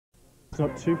It's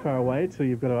not too far away till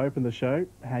you've got to open the show.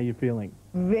 How are you feeling?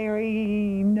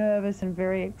 Very nervous and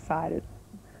very excited.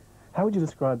 How would you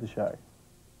describe the show?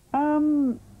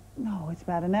 It's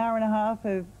about an hour and a half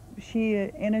of sheer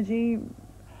energy,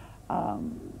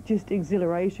 just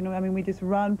exhilaration. I mean, we just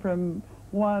run from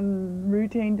one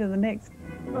routine to the next.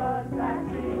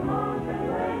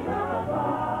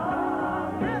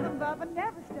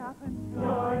 Never stopping.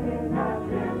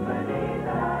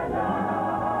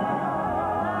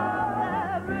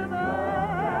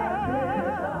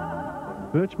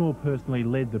 Birchmore personally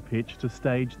led the pitch to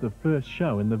stage the first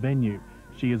show in the venue.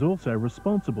 She is also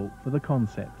responsible for the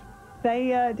concept.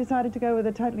 They decided to go with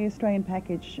a totally Australian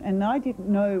package, and I didn't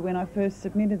know when I first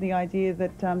submitted the idea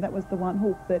that that was the one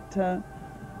hook that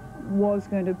was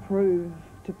going to prove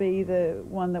to be the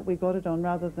one that we got it on,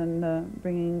 rather than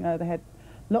bringing, they had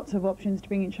lots of options to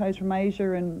bring in shows from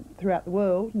Asia and throughout the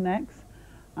world and acts.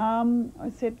 I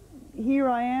said, here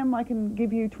I am, I can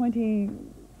give you 20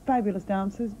 fabulous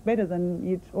dancers, better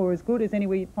than or as good as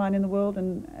anywhere you'd find in the world,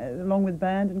 and along with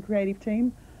band and creative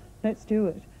team. Let's do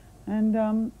it.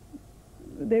 And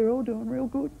they're all doing real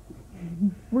good.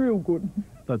 Real good.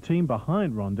 The team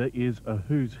behind Rhonda is a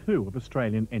who's who of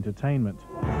Australian entertainment.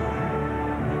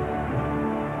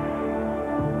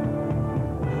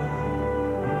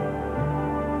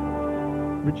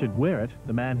 Richard Werrett,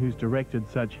 the man who's directed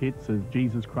such hits as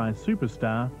Jesus Christ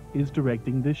Superstar, is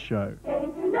directing this show.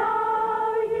 Getting to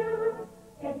know you,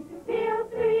 getting to feel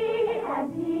free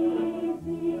and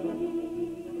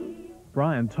easy.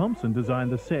 Brian Thompson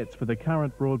designed the sets for the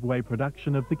current Broadway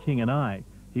production of The King and I.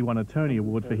 He won a Tony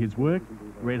Award for his work.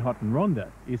 Red Hot and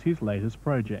Rhonda is his latest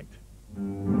project.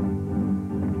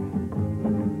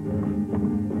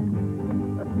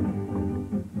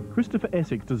 Christopher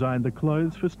Essex designed the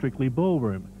clothes for Strictly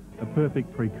Ballroom, a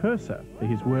perfect precursor for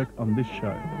his work on this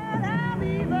show.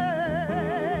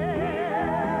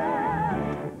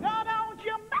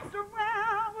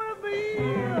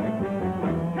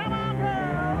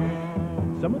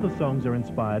 Some of the songs are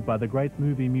inspired by the great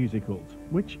movie musicals,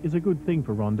 which is a good thing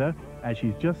for Rhonda, as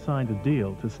she's just signed a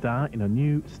deal to star in a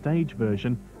new stage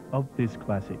version of this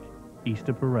classic,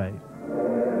 Easter Parade.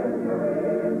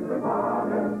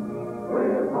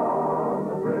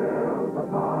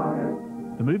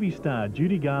 The movie starred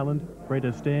Judy Garland, Fred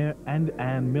Astaire and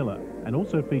Ann Miller, and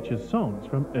also features songs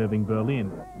from Irving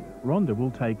Berlin. Rhonda will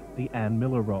take the Ann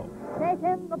Miller role.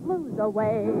 Taking the blues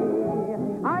away,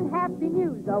 unhappy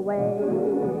news away.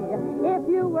 If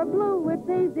you were blue, it's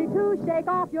easy to shake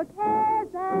off your cares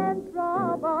and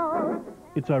troubles.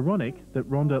 It's ironic that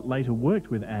Rhonda later worked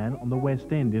with Anne on the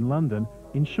West End in London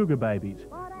in Sugar Babies,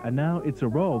 and now it's a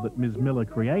role that Ms. Miller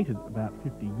created about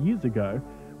 50 years ago,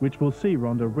 which will see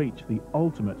Rhonda reach the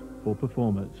ultimate for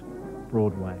performers,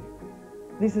 Broadway.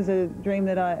 This is a dream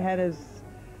that I had, as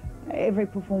every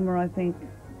performer, I think,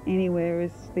 anywhere,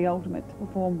 is the ultimate to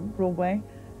perform Broadway.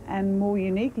 And more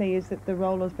uniquely is that the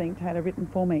role is being tailor-written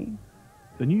for me.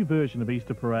 The new version of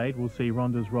Easter Parade will see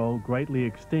Rhonda's role greatly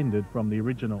extended from the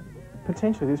original.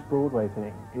 Potentially this Broadway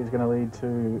thing is going to lead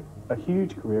to a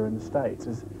huge career in the States.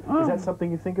 Is that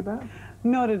something you think about?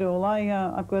 Not at all.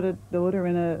 I've got a daughter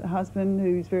and a husband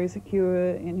who's very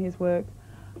secure in his work.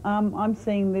 I'm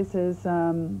seeing this as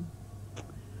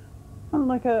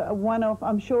like a one-off.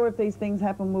 I'm sure if these things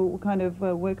happen, we'll kind of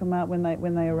work them out when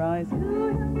they arise.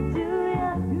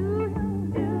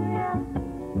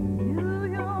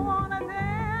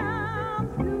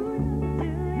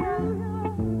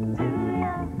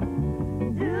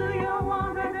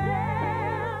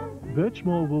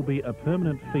 Birchmore will be a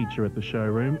permanent feature at the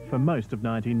showroom for most of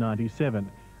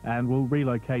 1997 and will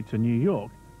relocate to New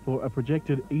York for a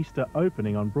projected Easter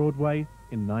opening on Broadway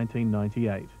in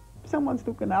 1998. Someone's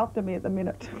looking after me at the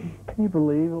minute. Can you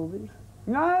believe all this?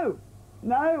 No,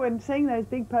 and seeing those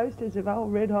big posters of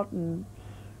old Red Hot and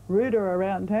Ruda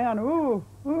around town, ooh,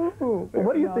 Well,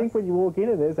 what do you think when you walk in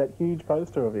and there's that huge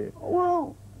poster of you?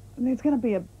 Well, there's going to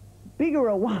be a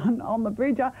bigger one on the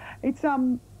bridge.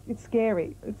 It's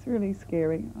scary. It's really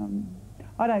scary.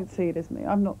 I don't see it as me.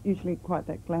 I'm not usually quite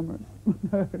that glamorous.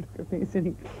 No, look at me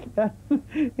sitting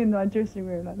in my dressing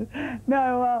room like this.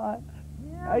 No,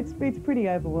 it's pretty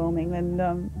overwhelming, and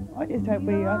I just hope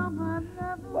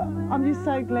I'm just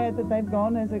so glad that they've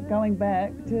gone as a going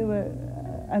back to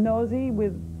an Aussie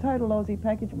with total Aussie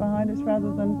package behind us,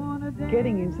 rather than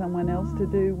getting in someone else to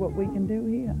do what we can do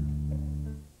here.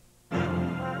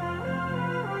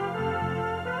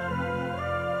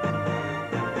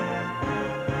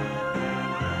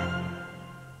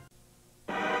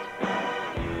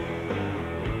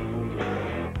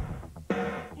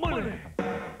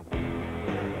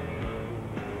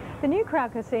 The new Crown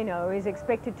Casino is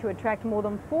expected to attract more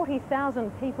than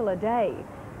 40,000 people a day.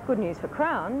 Good news for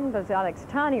Crown, as Alex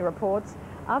Tarney reports,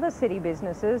 other city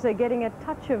businesses are getting a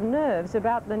touch of nerves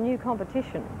about the new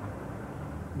competition.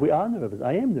 We are nervous.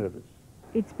 I am nervous.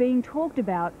 It's being talked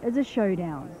about as a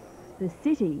showdown. The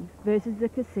city versus the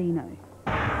casino.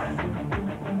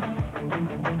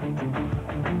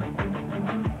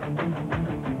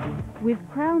 With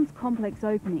Crown's complex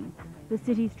opening, the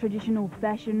city's traditional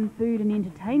fashion, food and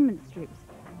entertainment strips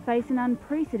face an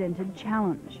unprecedented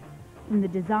challenge. From the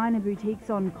designer boutiques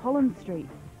on Collins Street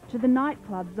to the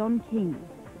nightclubs on King,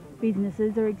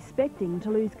 businesses are expecting to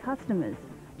lose customers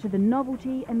to the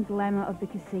novelty and glamour of the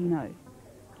casino.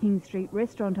 King Street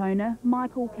restaurant owner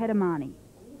Michael Katamani.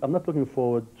 I'm not looking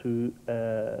forward to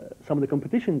some of the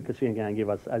competition casino can give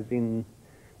us, as in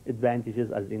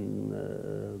advantages, as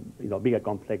in bigger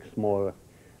complex, more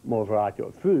variety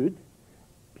of food,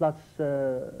 plus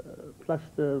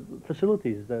the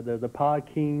facilities, the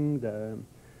parking, the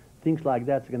things like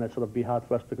that's going to sort of be hard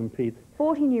for us to compete.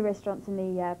 40 new restaurants in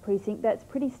the precinct, that's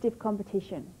pretty stiff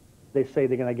competition. They say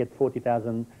they're going to get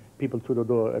 40,000 people through the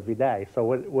door every day, so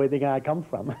where are they going to come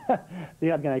from?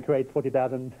 They're not going to create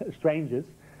 40,000 strangers.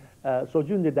 So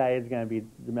during the day, it's going to be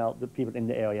the people in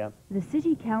the area. The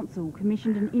City Council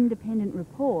commissioned an independent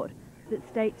report that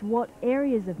states what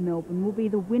areas of Melbourne will be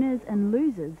the winners and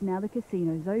losers now the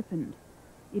casino's opened.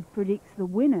 It predicts the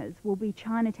winners will be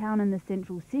Chinatown and the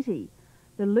central city,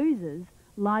 the losers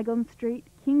Lygon Street,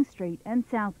 King Street and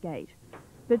Southgate.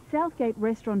 But Southgate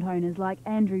restaurant owners like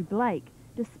Andrew Blake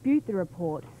dispute the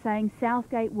report, saying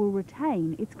Southgate will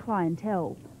retain its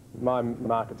clientele. My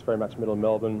market's very much middle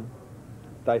Melbourne.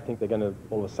 They think they're going to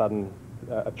all of a sudden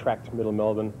attract middle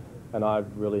Melbourne, and I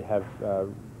really have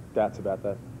doubts about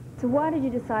that. So why did you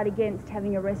decide against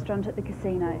having a restaurant at the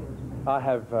casino? I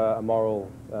have a moral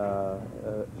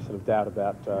sort of doubt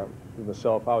about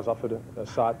myself. I was offered a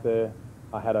site there.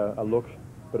 I had a look,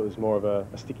 but it was more of a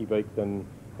sticky beak than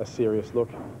a serious look.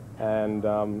 And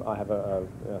I have a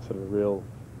sort of a real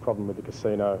problem with the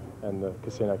casino and the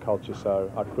casino culture,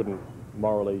 so I couldn't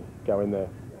morally go in there.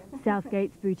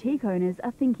 Southgate's boutique owners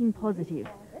are thinking positive,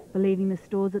 believing the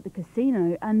stores at the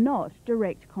casino are not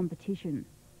direct competition.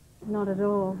 Not at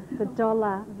all. The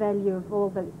dollar value of all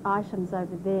the items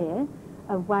over there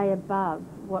are way above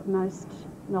what most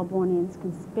Melbournians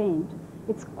can spend.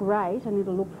 It's great and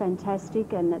it'll look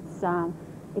fantastic and it's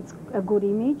a good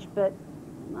image, but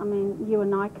I mean, you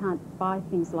and I can't buy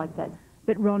things like that.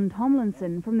 But Ron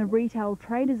Tomlinson from the Retail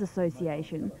Traders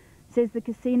Association says the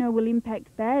casino will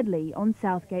impact badly on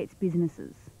Southgate's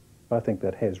businesses. I think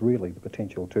that has really the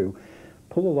potential to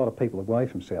pull a lot of people away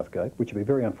from Southgate, which would be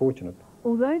very unfortunate.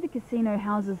 Although the casino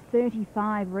houses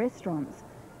 35 restaurants,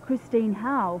 Christine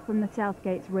Howe from the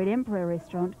Southgate's Red Emperor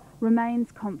restaurant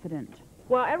remains confident.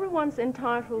 Well, everyone's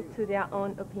entitled to their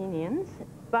own opinions,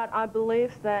 but I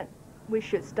believe that we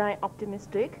should stay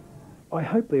optimistic. I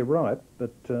hope they're right,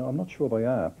 but I'm not sure they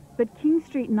are. But King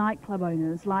Street nightclub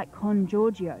owners like Con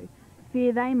Giorgio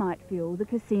fear they might feel the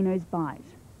casino's bite.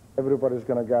 Everybody's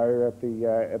going to go at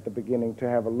the beginning to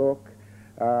have a look.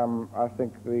 I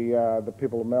think the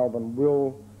people of Melbourne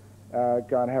will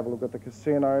go and have a look at the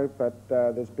casino, but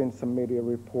there's been some media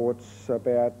reports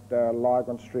about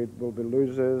Lygon Street will be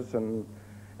losers and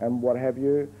what have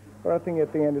you. But I think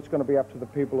at the end it's going to be up to the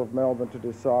people of Melbourne to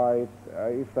decide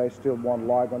if they still want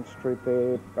Lygon Street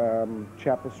there,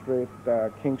 Chapel Street,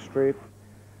 King Street.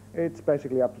 It's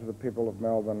basically up to the people of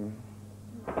Melbourne.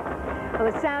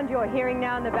 Well, the sound you're hearing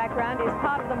now in the background is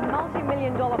part of the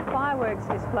multi-million-dollar fireworks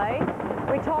display.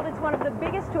 We're told it's one of the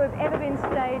biggest to have ever been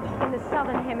staged in the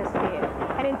Southern Hemisphere.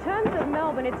 And in terms of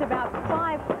Melbourne, it's about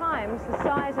 5 times the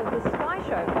size of the Sky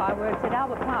Show fireworks at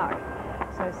Albert Park.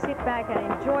 So sit back and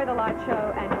enjoy the light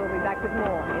show, and we'll be back with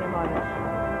more in a moment.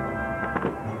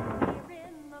 We're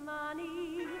in the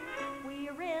money.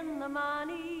 We're in the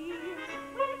money.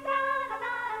 We've done a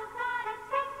lot of what it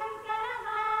takes to get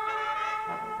along.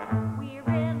 We're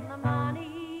in the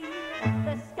money.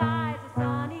 The skies are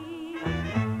sunny.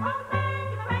 Oh man,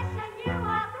 depression, you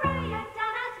are through. You've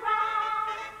done us wrong.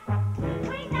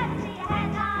 We never see a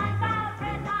headline about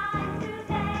red lines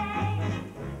today.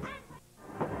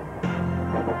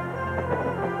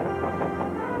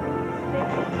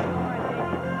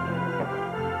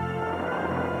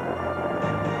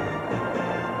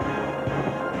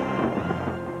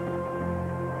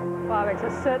 Fireworks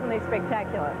are certainly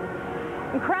spectacular.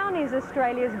 And Crown is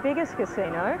Australia's biggest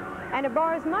casino, and it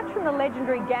borrows much from the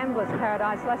legendary gambler's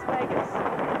paradise, Las Vegas.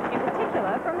 In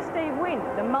particular, from Steve Wynn,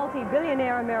 the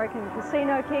multi-billionaire American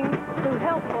casino king who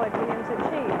helped Lloyd Williams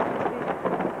achieve his vision.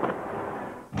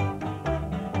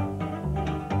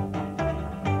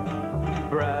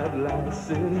 like a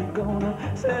city,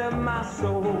 gonna set my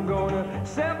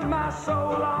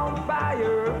soul on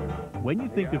fire. When you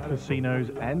think of casinos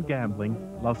and gambling,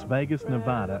 Las Vegas,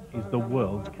 Nevada is the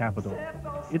world's capital.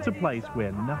 It's a place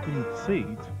where nothing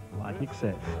exceeds like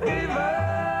excess.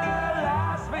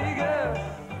 Las Vegas.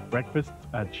 Breakfasts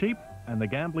are cheap and the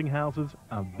gambling houses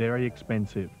are very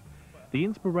expensive. The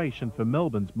inspiration for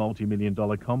Melbourne's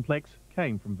multi-million-dollar complex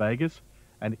came from Vegas,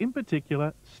 and in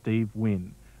particular Steve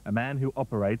Wynn, a man who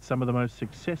operates some of the most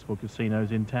successful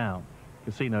casinos in town,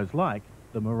 casinos like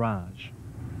the Mirage.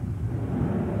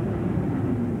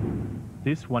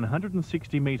 This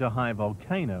 160-metre high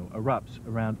volcano erupts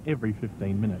around every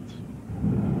 15 minutes.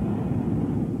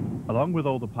 Along with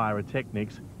all the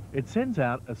pyrotechnics, it sends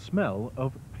out a smell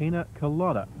of pina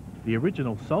colada. The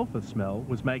original sulphur smell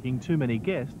was making too many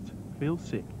guests feel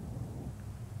sick.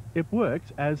 It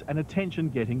works as an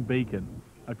attention-getting beacon,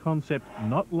 a concept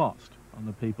not lost on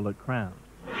the people at Crown.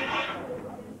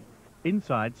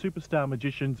 Inside, superstar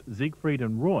magicians Siegfried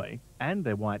and Roy and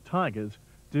their white tigers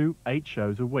do 8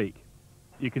 shows a week.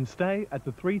 You can stay at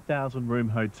the 3,000-room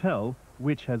hotel,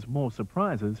 which has more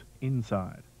surprises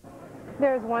inside.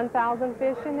 There's 1,000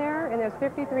 fish in there, and there's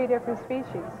 53 different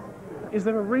species. Is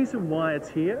there a reason why it's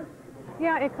here?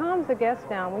 Yeah, it calms the guests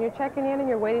down. When you're checking in and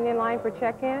you're waiting in line for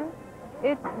check-in,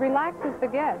 it relaxes the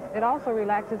guests. It also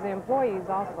relaxes the employees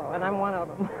also, and I'm one of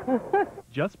them.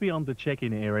 Just beyond the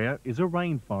check-in area is a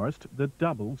rainforest that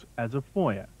doubles as a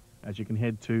foyer, as you can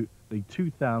head to the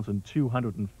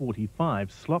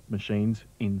 2,245 slot machines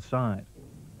inside.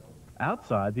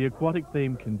 Outside, the aquatic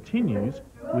theme continues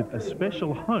with a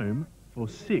special home for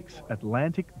 6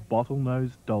 Atlantic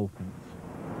bottlenose dolphins.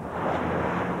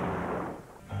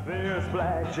 There's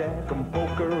blackjack and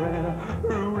poker and a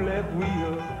roulette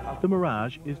wheel. The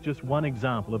Mirage is just one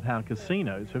example of how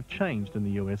casinos have changed in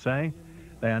the USA.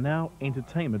 They are now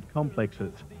entertainment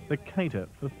complexes that cater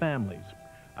for families.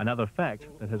 Another fact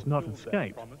that has not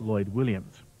escaped Lloyd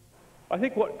Williams. I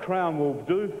think what Crown will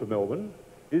do for Melbourne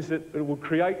is that it will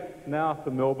create now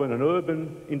for Melbourne an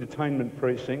urban entertainment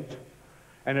precinct,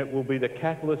 and it will be the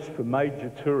catalyst for major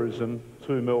tourism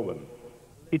to Melbourne.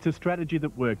 It's a strategy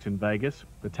that works in Vegas.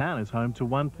 The town is home to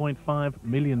 1.5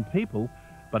 million people,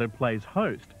 but it plays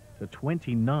host to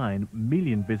 29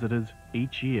 million visitors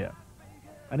each year.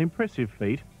 An impressive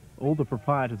feat all the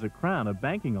proprietors at Crown are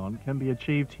banking on can be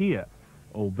achieved here,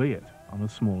 albeit on a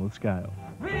smaller scale.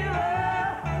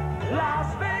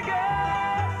 Las Vegas.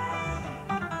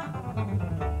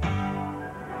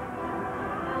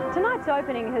 Tonight's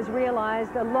opening has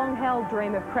realised a long-held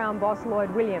dream of Crown boss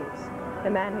Lloyd Williams, the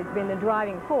man who's been the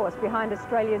driving force behind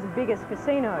Australia's biggest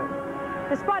casino.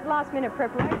 Despite last-minute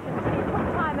preparations, he took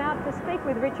time out to speak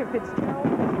with Richard Fitzgerald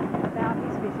about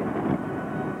his vision.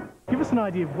 Give us an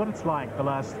idea of what it's like the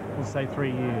last, we'll say,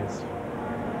 3 years.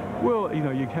 Well, you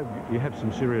know, you have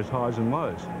some serious highs and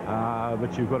lows,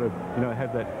 but you've got to, you know,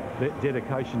 have that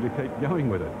dedication to keep going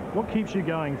with it. What keeps you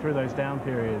going through those down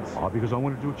periods? Oh, because I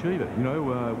wanted to achieve it. You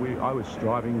know, I was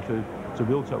striving to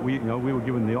build something. We were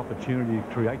given the opportunity to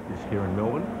create this here in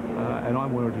Melbourne, and I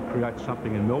wanted to create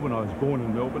something in Melbourne. I was born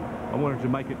in Melbourne. I wanted to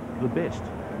make it the best.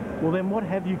 Well, then what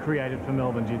have you created for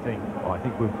Melbourne, do you think? I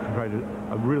think we've created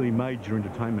a really major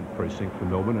entertainment precinct for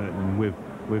Melbourne, and we've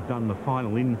done the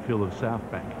final infill of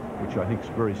Southbank, which I think is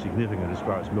very significant as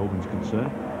far as Melbourne's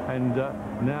concerned. And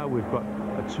now we've got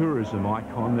a tourism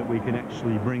icon that we can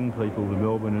actually bring people to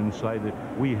Melbourne and say that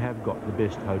we have got the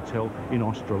best hotel in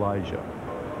Australasia.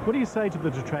 What do you say to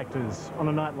the detractors on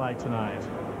a night like tonight?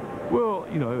 Well,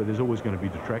 you know, there's always going to be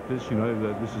detractors. You know,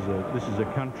 this is a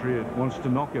country that wants to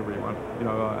knock everyone. You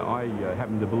know, I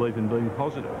happen to believe in being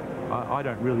positive. I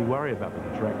don't really worry about the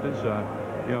detractors.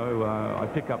 You know, I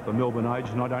pick up the Melbourne Age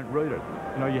and I don't read it.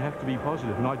 You know, you have to be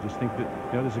positive, and I just think that,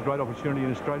 you know, there's a great opportunity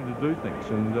in Australia to do things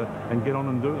and get on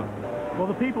and do them. Well,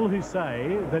 the people who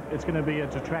say that it's going to be a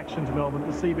detraction to Melbourne,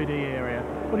 the CBD area,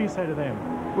 what do you say to them?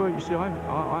 Well, you see, I've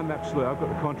got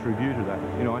the contrary view to that.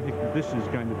 You know, I think that this is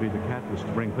going to be the catalyst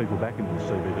to bring people back into the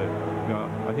CBD. You know,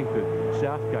 I think that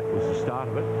Southgate was the start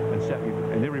of it,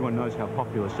 and everyone knows how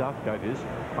popular Southgate is.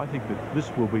 I think that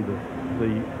this will be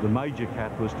the major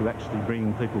catalyst to actually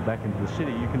bringing people back into the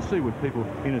city. You can see with people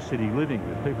in a city living,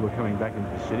 that people are coming back into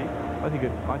the city. I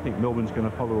think Melbourne's going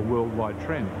to follow a worldwide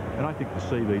trend, and I think the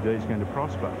CBD is going to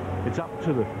prosper. It's up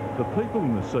to the people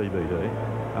in the CBD,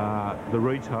 the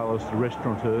retailers, the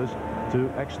restaurateurs, to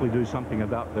actually do something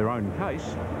about their own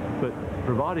case, but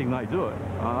providing they do it,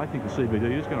 I think the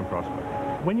CBD is going to prosper.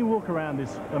 When you walk around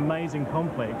this amazing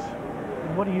complex,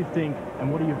 what do you think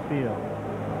and what do you feel?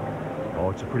 Oh,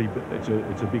 it's a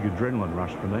big adrenaline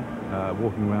rush for me,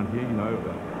 walking around here. You know,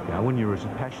 You know, when you're as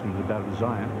passionate about it as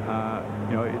I am,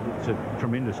 you know, it's a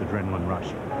tremendous adrenaline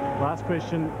rush. Last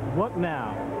question, what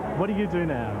now? What do you do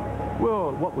now?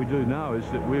 Well, what we do now is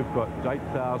that we've got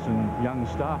 8,000 young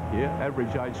staff here,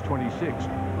 average age 26.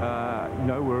 You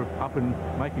know, we're up and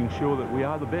making sure that we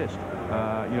are the best.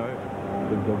 You know,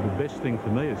 the best thing for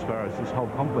me as far as this whole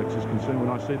complex is concerned when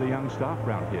I see the young staff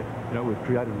around here. You know, we've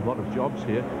created a lot of jobs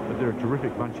here, but they're a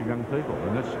terrific bunch of young people,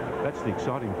 and that's the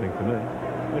exciting thing for me.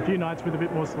 A few nights with a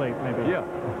bit more sleep, maybe. Yeah.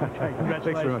 Okay, congratulations.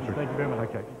 Thanks very much, Rick. Thank you very much.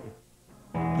 Okay.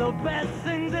 The best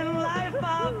things in life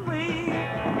are free,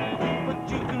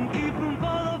 but you can keep them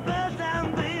for the best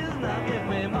and these. Now give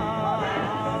me money.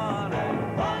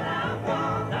 What I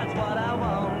want, that's what I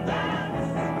want.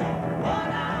 That's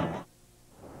what I want.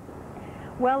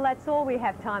 Well, that's all we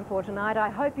have time for tonight. I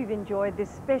hope you've enjoyed this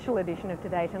special edition of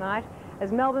Today Tonight,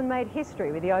 as Melbourne made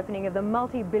history with the opening of the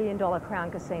multi-billion-dollar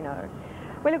Crown Casino.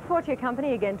 We look forward to your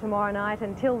company again tomorrow night.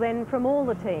 Until then, from all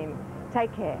the team,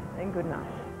 take care and good night.